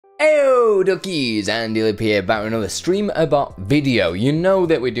Hey duckies, Andilippi here, back with another StreamerBot video. You know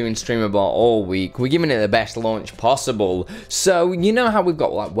that we're doing StreamerBot all week. We're giving it the best launch possible. So you know how we've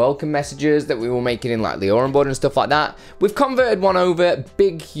got like welcome messages that we were making in like the Orange board and stuff like that. We've converted one over.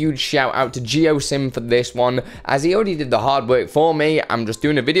 Big huge shout out to GeoSim for this one, as he already did the hard work for me. I'm just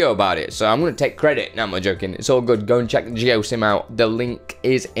doing a video about it, so I'm going to take credit. No, I'm joking. It's all good. Go and check GeoSim out. The link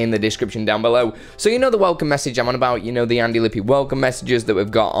is in the description down below. So you know the welcome message I'm on about. You know the Andilippi welcome messages that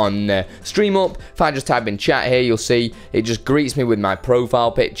we've got on StreamUp. If I just type in chat here, you'll see it just greets me with my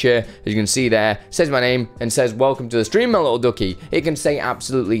profile picture. As you can see there, says my name and says welcome to the stream, my little ducky. It can say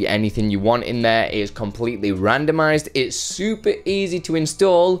absolutely anything you want in there. It is completely randomized. It's super easy to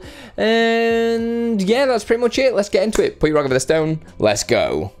install, and yeah, that's pretty much it. Let's get into it. Put your rock over the stone. Let's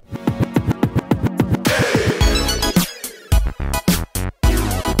go.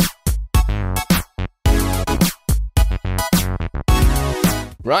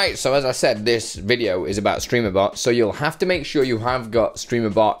 Right, so as I said, this video is about StreamerBot, so you'll have to make sure you have got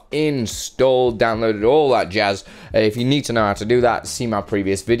StreamerBot installed, downloaded, all that jazz. If you need to know how to do that, see my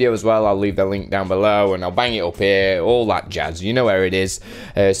previous video as well. I'll leave the link down below and I'll bang it up here, all that jazz. You know where it is.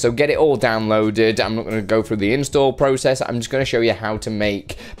 So get it all downloaded. I'm not going to go through the install process. I'm just going to show you how to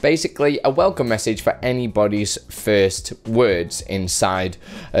make basically a welcome message for anybody's first words inside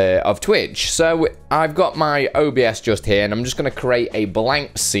of Twitch. So I've got my OBS just here, and I'm just going to create a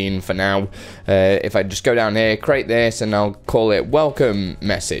blank scene for now. If I just go down here, create this, and I'll call it welcome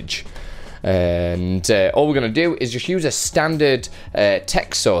message. And all we're going to do is just use a standard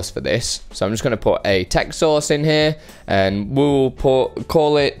text source for this. So I'm just going to put a text source in here, and we'll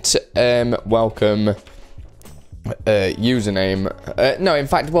call it welcome username. No, in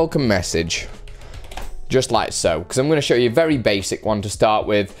fact, welcome message. Just like so, because I'm going to show you a very basic one to start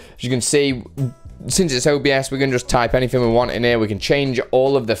with. As you can see, since it's OBS, we can just type anything we want in here. We can change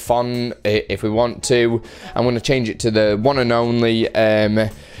all of the font if we want to. I'm going to change it to the one and only,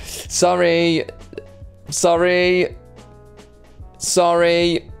 sorry. It's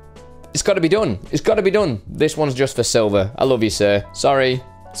got to be done. It's got to be done. This one's just for silver. I love you, sir. Sorry.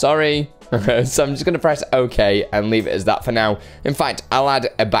 So I'm just going to press OK and leave it as that for now. In fact, I'll add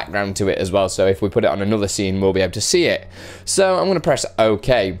a background to it as well, so if we put it on another scene, we'll be able to see it. So I'm going to press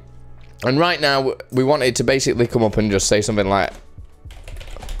OK. And right now, we want it to basically come up and just say something like,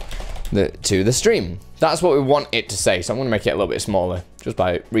 to the stream. That's what we want it to say. So I'm going to make it a little bit smaller, just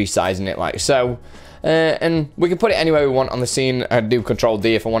by resizing it like so. And we can put it anywhere we want on the scene. I do Control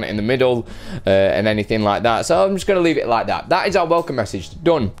D if I want it in the middle, and anything like that. So I'm just going to leave it like that. That is our welcome message.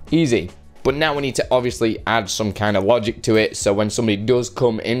 Done. Easy. But now we need to obviously add some kind of logic to it, so when somebody does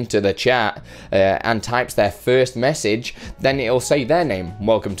come into the chat and types their first message, then it'll say their name,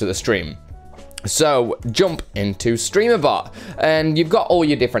 welcome to the stream. So jump into StreamerBot, and you've got all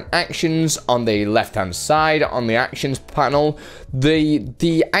your different actions on the left hand side on the actions panel.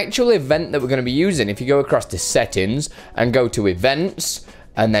 The actual event that we're going to be using, if you go across to settings and go to events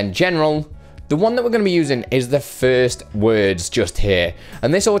and then general, the one that we're going to be using is the first words just here.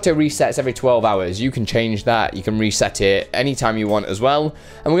 And this auto resets every 12 hours. You can change that. You can reset it anytime you want as well.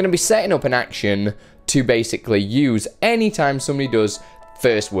 And we're going to be setting up an action to basically use anytime somebody does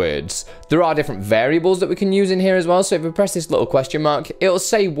first words. There are different variables that we can use in here as well. So if we press this little question mark, it'll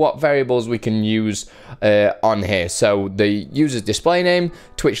say what variables we can use on here. So the user's display name,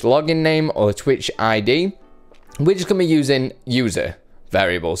 Twitch login name, or Twitch ID. We're just going to be using user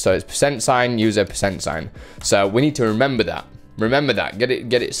variable, so it's %, user, %. So we need to remember that. Remember that. Get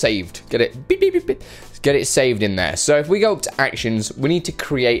it saved. Get it beep, beep, beep, beep. Get it saved in there. So if we go up to actions, we need to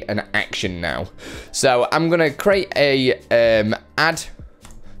create an action now. So I'm gonna create a add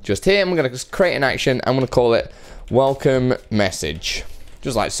just here. I'm gonna just create an action. I'm gonna call it welcome message.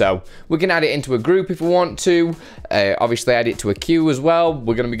 Just like so. We can add it into a group if we want to. Obviously add it to a queue as well.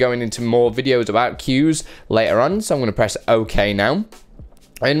 We're gonna be going into more videos about queues later on. So I'm gonna press OK now.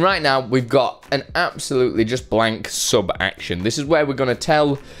 And right now, we've got an absolutely just blank sub action. This is where we're going to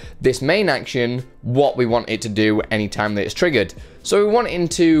tell this main action what we want it to do anytime that it's triggered. So we're wanting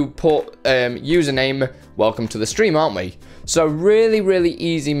to put username, welcome to the stream, aren't we? So really, really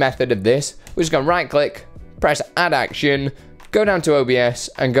easy method of this. We're just going to right click, press add action, go down to OBS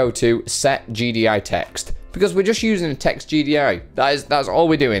and go to set GDI text. Because we're just using a text GDI. That's all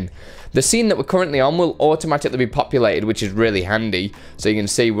we're doing. The scene that we're currently on will automatically be populated, which is really handy. So you can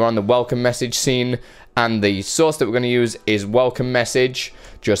see we're on the welcome message scene, and the source that we're going to use is welcome message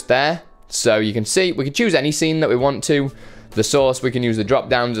just there. So you can see we can choose any scene that we want to. The source, we can use the drop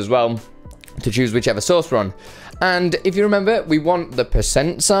downs as well to choose whichever source we're on. And if you remember, we want the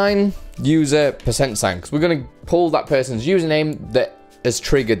 %, user %, because we're going to pull that person's username that has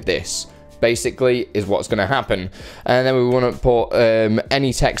triggered this. Basically is what's going to happen. And then we want to put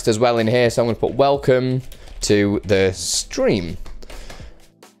any text as well in here. So I'm going to put welcome to the stream.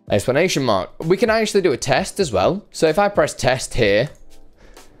 Explanation mark. We can actually do a test as well. So if I press test here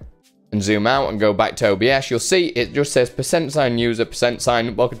and zoom out and go back to OBS, you'll see it just says %user,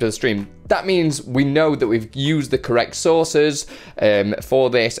 %, welcome to the stream. That means we know that we've used the correct sources for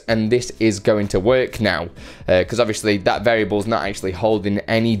this, and this is going to work now. Because obviously that variable is not actually holding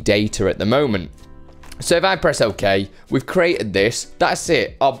any data at the moment. So if I press OK, we've created this. That's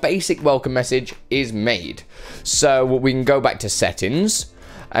it. Our basic welcome message is made. So we can go back to settings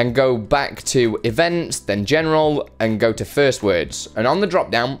and go back to events, then general, and go to first words. And on the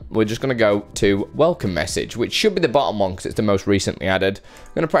drop down, we're just gonna go to welcome message, which should be the bottom one because it's the most recently added.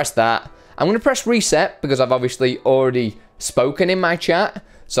 I'm gonna press that. I'm gonna press reset because I've obviously already spoken in my chat,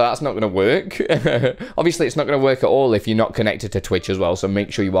 so that's not gonna work. Obviously, it's not gonna work at all if you're not connected to Twitch as well, so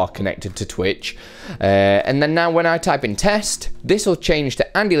make sure you are connected to Twitch. And then now when I type in test, this will change to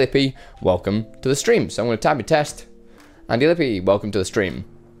Andilippi, welcome to the stream. So I'm gonna type in test, Andilippi, welcome to the stream.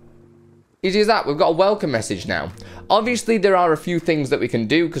 Easy as that. We've got a welcome message now. Obviously, there are a few things that we can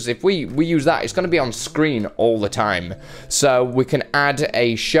do, because if we use that, it's going to be on screen all the time. So we can add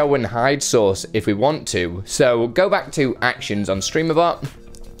a show and hide source if we want to. So we'll go back to actions on StreamerBot,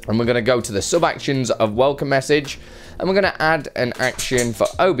 and we're going to go to the sub actions of welcome message, and we're going to add an action for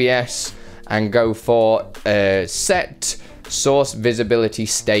OBS and go for set source visibility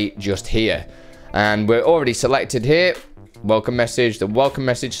state just here. And we're already selected here. Welcome message, the welcome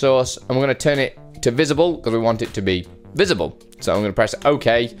message source, and we're going to turn it to visible because we want it to be visible. So I'm going to press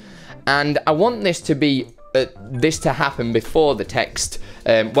OK, and I want this to be this to happen before the text,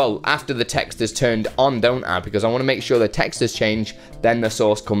 well, after the text is turned on, don't I? Because I want to make sure the text has changed, then the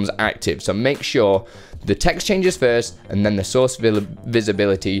source comes active. So make sure the text changes first, and then the source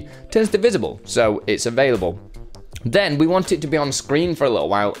visibility turns to visible, so it's available. Then we want it to be on screen for a little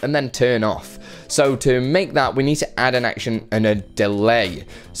while and then turn off. So to make that, we need to add an action and a delay.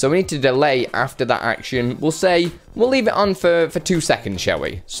 So we need to delay after that action. We'll leave it on for 2 seconds, shall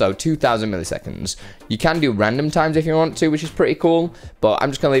we? So 2000 milliseconds. You can do random times if you want to, which is pretty cool, but I'm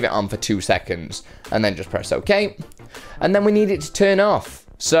just gonna leave it on for 2 seconds and then just press OK. And then we need it to turn off.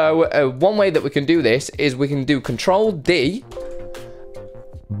 So one way that we can do this is we can do Control D,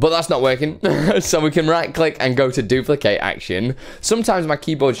 but that's not working. So we can right click and go to duplicate action. Sometimes my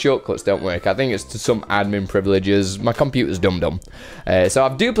keyboard shortcuts don't work. I think it's to some admin privileges. My computer's dumb. So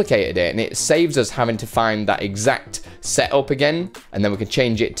I've duplicated it, and it saves us having to find that exact setup again, and then we can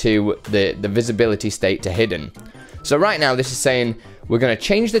change it to the visibility state to hidden. So right now this is saying we're going to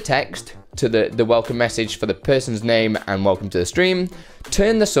change the text to the welcome message for the person's name and welcome to the stream,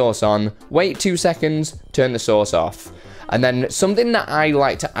 turn the source on, wait 2 seconds, turn the source off. And then something that I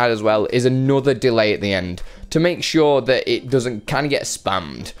like to add as well is another delay at the end to make sure that it doesn't kind of get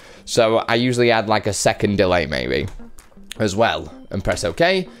spammed. So I usually add like a second delay maybe as well and press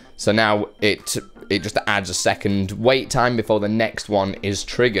OK. So now it just adds a second wait time before the next one is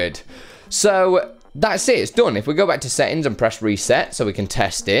triggered. So that's it, it's done. If we go back to settings and press reset so we can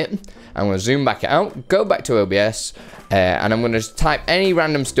test it, I'm going to zoom back out, go back to OBS, and I'm going to just type any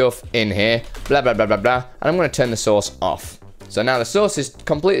random stuff in here, blah, blah, blah, blah, blah, and I'm going to turn the source off. So now the source is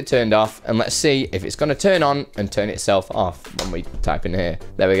completely turned off, and let's see if it's going to turn on and turn itself off when we type in here.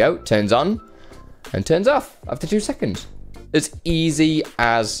 There we go, turns on and turns off after 2 seconds. It's easy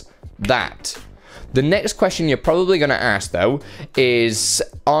as that. The next question you're probably going to ask, though, is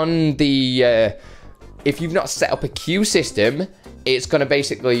on the... if you've not set up a queue system, it's going to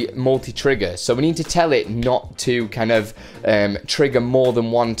basically multi-trigger. So we need to tell it not to kind of trigger more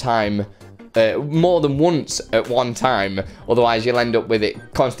than one time, more than once at one time. Otherwise, you'll end up with it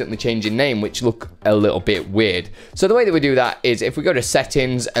constantly changing name, which look a little bit weird. So the way that we do that is if we go to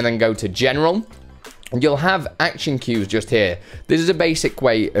settings and then go to general, you'll have action queues just here. This is a basic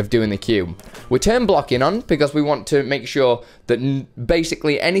way of doing the queue. We turn blocking on because we want to make sure that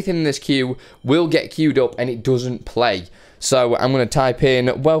basically anything in this queue will get queued up and it doesn't play. So I'm going to type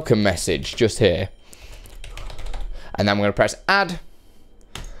in welcome message just here. And then I'm going to press add.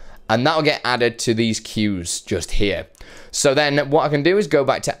 And that'll get added to these queues just here. So then what I can do is go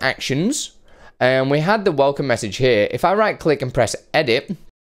back to actions. And we had the welcome message here. If I right click and press edit,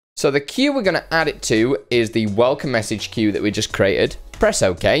 so the queue we're going to add it to is the welcome message queue that we just created. Press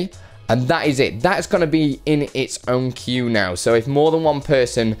OK. And that is it. That's going to be in its own queue now. So if more than one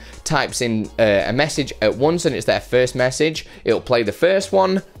person types in a message at once and it's their first message, it'll play the first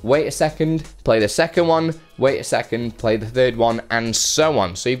one, wait a second, play the second one, wait a second, play the third one, and so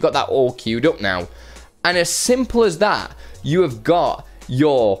on. So you've got that all queued up now. And as simple as that, you have got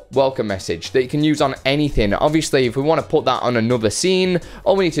your welcome message that you can use on anything. Obviously, if we want to put that on another scene,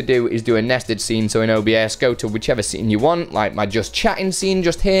 all we need to do is do a nested scene. So in OBS, go to whichever scene you want, like my just chatting scene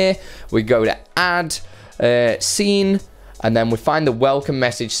just here. We go to add scene, and then we find the welcome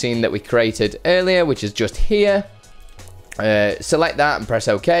message scene that we created earlier, which is just here. Select that and press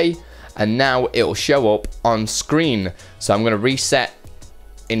OK, and now it will show up on screen. So I'm going to reset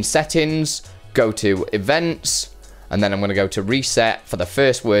in settings, go to events, and then I'm going to go to reset for the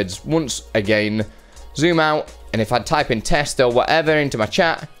first words once again, zoom out, and if I type in test or whatever into my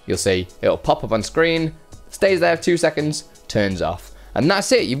chat, you'll see it'll pop up on screen, stays there 2 seconds, turns off. And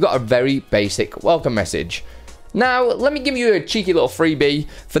that's it. You've got a very basic welcome message. Now, let me give you a cheeky little freebie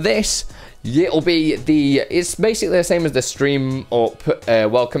for this. It's basically the same as the stream up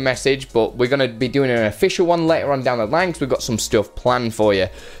welcome message, but we're going to be doing an official one later on down the line because we've got some stuff planned for you.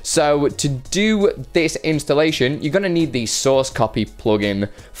 So to do this installation, you're going to need the source copy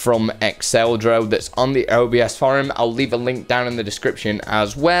plugin from Exceldro that's on the OBS forum. I'll leave a link down in the description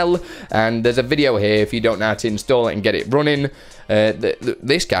as well, and there's a video here if you don't know how to install it and get it running.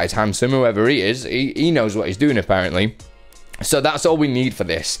 This guy's handsome, whoever he is, he knows what he's doing apparently. So that's all we need for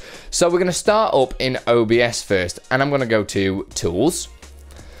this. So we're going to start up in OBS first, and I'm going to go to Tools.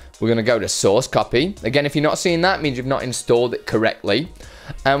 We're going to go to Source Copy. Again, if you're not seeing that, it means you've not installed it correctly.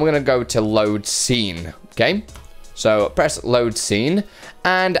 And we're going to go to Load Scene, okay? So press Load Scene,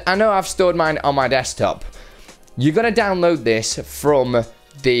 and I know I've stored mine on my desktop. You're going to download this from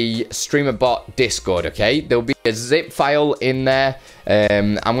the StreamerBot Discord, okay? There'll be a zip file in there.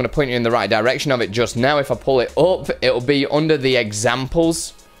 I'm going to point you in the right direction of it just now. If I pull it up, it'll be under the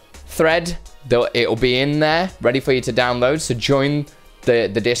examples thread. It'll be in there, ready for you to download. So join the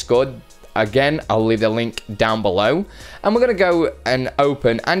Discord. Again, I'll leave the link down below. And we're going to go and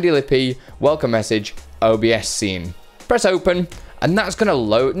open Andilippi welcome message OBS scene. Press open. And that's going to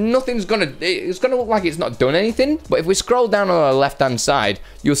load. It's going to look like it's not done anything. But if we scroll down on the left-hand side,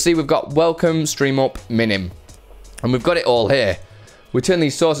 you'll see we've got welcome, stream up, minim. And we've got it all here. We turn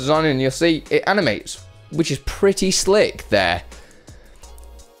these sources on and you'll see it animates, which is pretty slick there.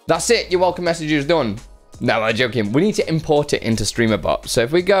 That's it. Your welcome message is done. No, I'm joking. We need to import it into StreamerBot. So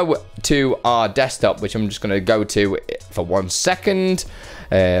if we go to our desktop, which I'm just going to go to for 1 second.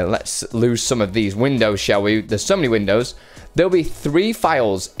 Let's lose some of these windows, shall we? There's so many windows. There'll be 3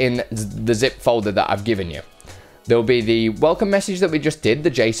 files in the zip folder that I've given you. There'll be the welcome message that we just did, the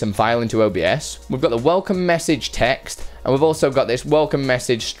JSON file into OBS. We've got the welcome message text, and we've also got this welcome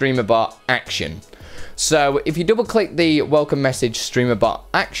message StreamerBot action. So if you double click the welcome message StreamerBot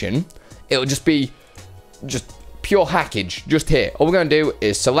action, it'll just be pure hackage just here. All we're going to do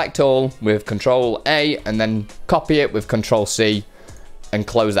is select all with Control A and then copy it with Control C and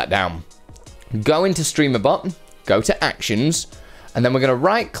close that down. Go into StreamerBot. Go to actions, and then we're going to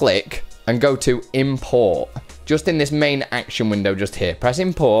right click and go to import just in this main action window just here. Press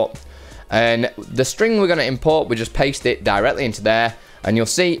import, and the string we're going to import, we just paste it directly into there, and you'll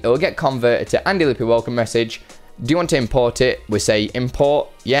see it will get converted to Andilippi welcome message. Do you want to import it? We say import,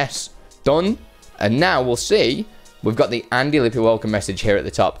 yes, done, and now we'll see we've got the Andilippi welcome message here at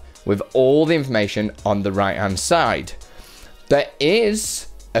the top with all the information on the right hand side. There is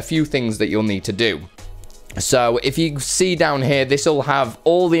a few things that you'll need to do. So if you see down here, this will have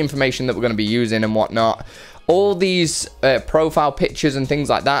all the information that we're going to be using and whatnot. All these profile pictures and things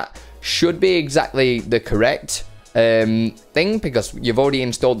like that should be exactly the correct thing, because you've already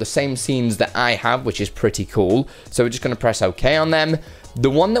installed the same scenes that I have, which is pretty cool. So we're just going to press OK on them. The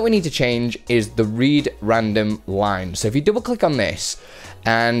one that we need to change is the read random line. So if you double click on this,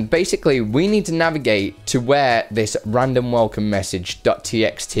 and basically we need to navigate to where this random welcome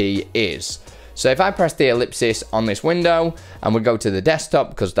message.txt is. So if I press the ellipsis on this window and we go to the desktop,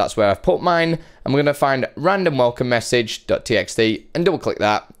 because that's where I've put mine, and we're going to find random welcome message.txt and double click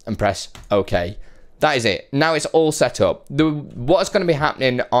that and press OK. That is it. Now it's all set up. What's going to be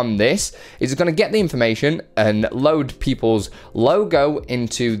happening on this is it's going to get the information and load people's logo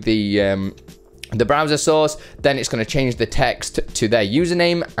into the browser source. Then it's going to change the text to their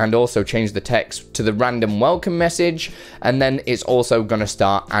username and also change the text to the random welcome message. And then it's also going to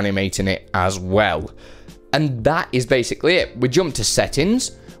start animating it as well. And that is basically it. We jump to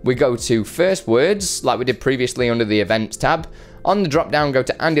settings. We go to first words like we did previously under the events tab. On the drop down, go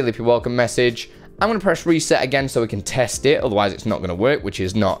to Andilippi welcome message. I'm going to press reset again so we can test it, otherwise it's not going to work, which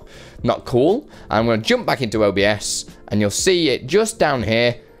is not cool. I'm going to jump back into OBS, and you'll see it just down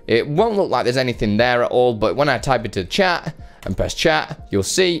here. It won't look like there's anything there at all, but when I type into chat and press chat, you'll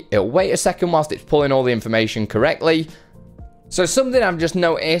see it'll wait a second whilst it's pulling all the information correctly. So something I've just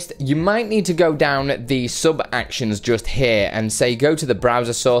noticed, you might need to go down the sub actions just here and say go to the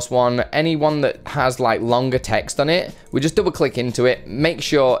browser source one, any one that has like longer text on it. We just double click into it, make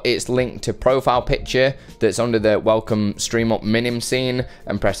sure it's linked to profile picture that's under the welcome stream up minim scene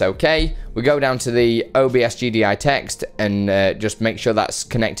and press OK. We go down to the OBS GDI text and just make sure that's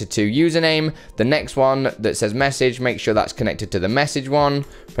connected to username. The next one that says message, make sure that's connected to the message one,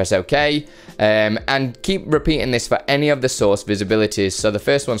 press OK. And keep repeating this for any of the source visibilities. So the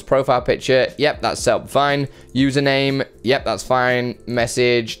first one's profile picture, yep, that's set up fine. Username, yep, that's fine.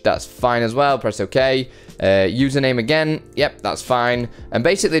 Message, that's fine as well, press OK. Username again, yep, that's fine. And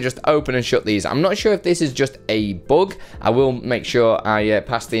basically just open and shut these. I'm not sure if this is just a bug. I will make sure I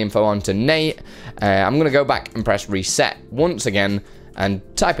pass the info on to Nate. I'm gonna go back and press reset once again and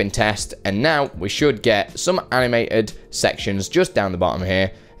type in test, and now we should get some animated sections just down the bottom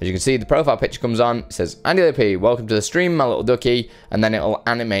here. As you can see, the profile picture comes on, it says, Andilippi, welcome to the stream, my little ducky, and then it'll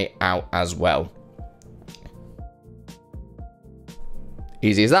animate out as well.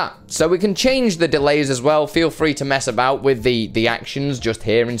 Easy as that. So we can change the delays as well. Feel free to mess about with the actions just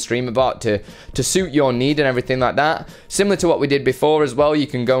here in StreamerBot to suit your need and everything like that. Similar to what we did before as well, you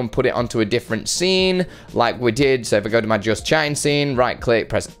can go and put it onto a different scene like we did. So if I go to my just chatting scene, right click,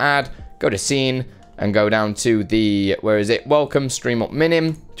 press add, go to scene, and go down to the, where is it, welcome stream up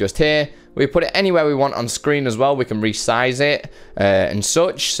minim, just here. We put it anywhere we want on screen as well. We can resize it and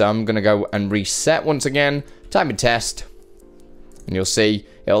such. So I'm gonna go and reset once again, type in test, and you'll see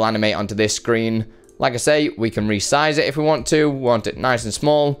it'll animate onto this screen. Like I say, we can resize it if we want to. We want it nice and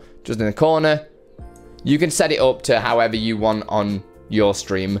small, just in the corner. You can set it up to however you want on your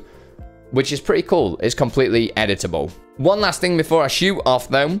stream, which is pretty cool. It's completely editable. One last thing before I shoot off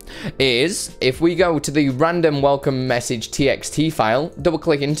though, is if we go to the random welcome message txt file, double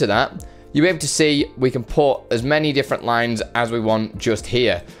click into that, you'll be able to see we can put as many different lines as we want just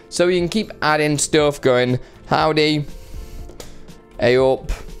here. So you can keep adding stuff going, howdy, hey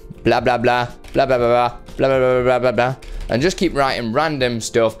up, blah blah blah, blah blah blah blah, blah blah blah blah blah blah, and just keep writing random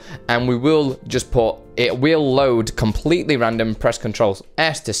stuff, and we will just put, it will load completely random. Press Ctrl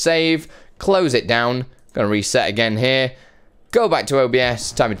S to save, close it down, gonna reset again here, go back to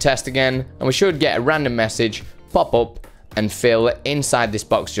OBS, type in test again, and we should get a random message pop up and fill inside this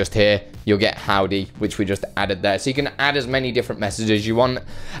box just here. You'll get howdy, which we just added there. So you can add as many different messages as you want.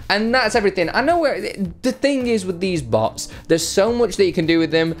 And that's everything. I know the thing is with these bots, there's so much that you can do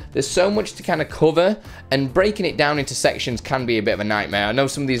with them. There's so much to kind of cover, and breaking it down into sections can be a bit of a nightmare. I know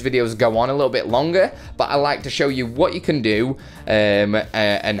some of these videos go on a little bit longer, but I like to show you what you can do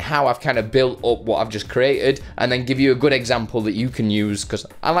and how I've kind of built up what I've just created, and then give you a good example that you can use, because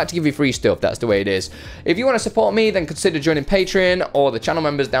I like to give you free stuff. That's the way it is. If you want to support me, then consider joining Patreon or the channel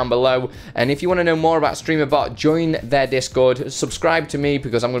members down below. And if you want to know more about StreamerBot, join their Discord, subscribe to me,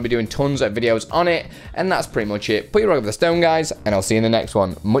 because I'm going to be doing tons of videos on it. And that's pretty much it. Put your rug over the stone, guys, and I'll see you in the next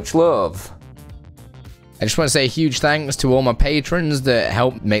one. Much love. I just want to say a huge thanks to all my patrons that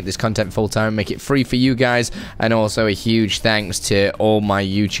help make this content full-time, make it free for you guys, and also a huge thanks to all my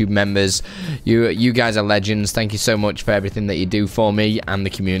YouTube members. You guys are legends. Thank you so much for everything that you do for me and the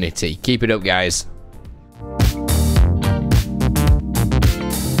community. Keep it up, guys.